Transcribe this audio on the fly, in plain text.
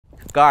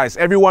Guys,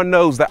 everyone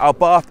knows that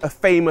Abarth are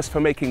famous for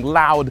making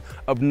loud,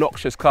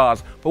 obnoxious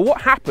cars. But what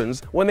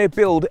happens when they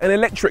build an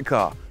electric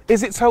car?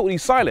 Is it totally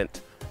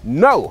silent?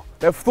 No,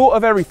 they've thought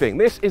of everything.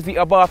 This is the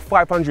Abarth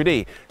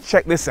 500e.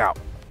 Check this out.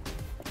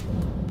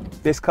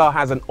 This car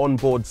has an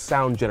onboard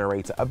sound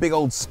generator, a big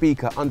old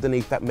speaker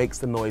underneath that makes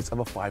the noise of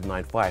a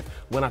 595.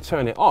 When I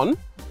turn it on,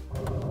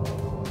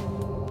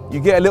 you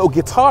get a little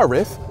guitar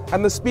riff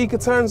and the speaker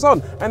turns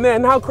on. And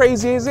then how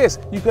crazy is this?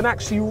 You can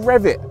actually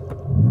rev it.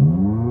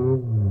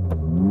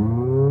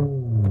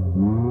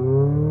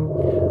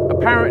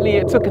 Apparently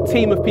it took a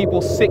team of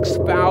people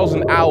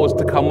 6,000 hours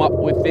to come up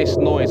with this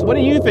noise. What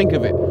do you think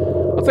of it?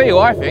 I'll tell you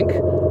what I think.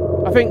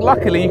 I think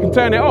luckily you can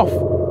turn it off.